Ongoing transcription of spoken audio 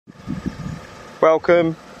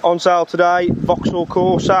Welcome. On sale today, Vauxhall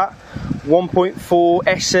Corsa 1.4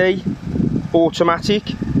 SE automatic.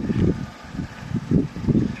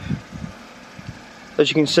 As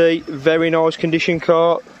you can see, very nice condition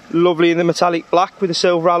car, lovely in the metallic black with the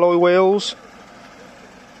silver alloy wheels.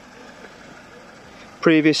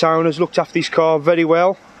 Previous owners looked after this car very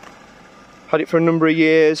well, had it for a number of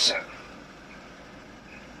years,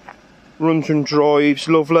 runs and drives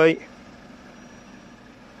lovely.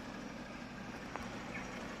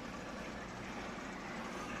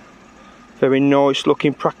 Very nice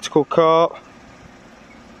looking practical car.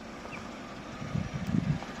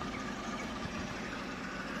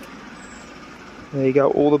 There you go,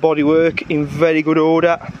 all the bodywork in very good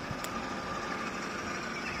order.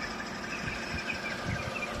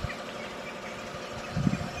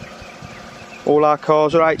 All our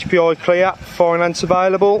cars are HPI clear, finance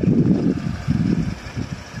available.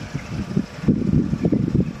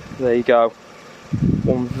 There you go,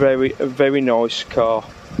 one very nice car.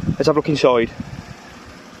 Let's have a look inside.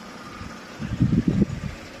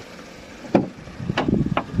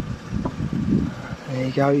 There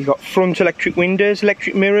you go, you've got front electric windows,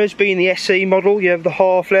 electric mirrors. Being the SE model, you have the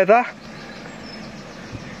half leather.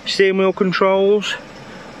 Steering wheel controls.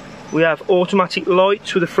 We have automatic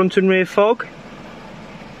lights with a front and rear fog.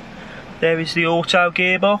 There is the auto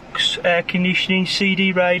gearbox, air conditioning,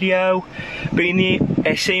 CD radio. Being the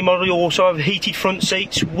SE model, you also have heated front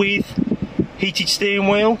seats with heated steering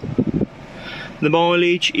wheel. The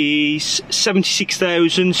mileage is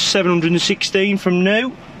 76,716 from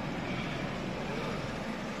new.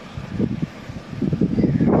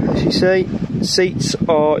 As you see, seats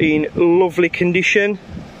are in lovely condition.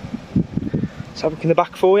 Let's have a look in the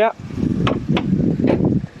back for you.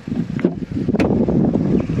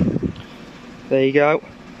 There you go.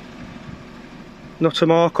 Not a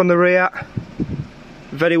mark on the rear.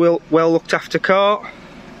 Very well looked after car.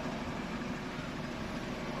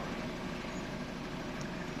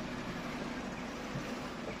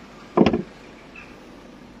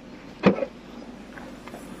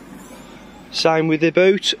 Same with the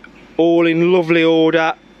boot, all in lovely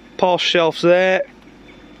order. Parcel shelves there.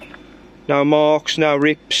 No marks, no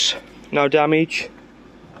rips, no damage.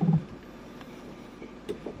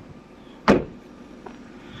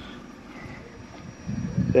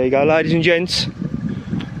 There you go, ladies and gents.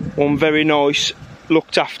 One very nice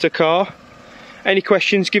looked after car. Any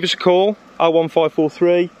questions, give us a call,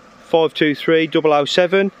 01543 523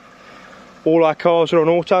 007. All our cars are on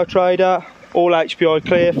Auto Trader, all HPI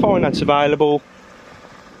clear, finance available.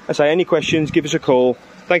 I say any questions, give us a call.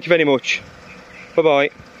 Thank you very much. Bye bye.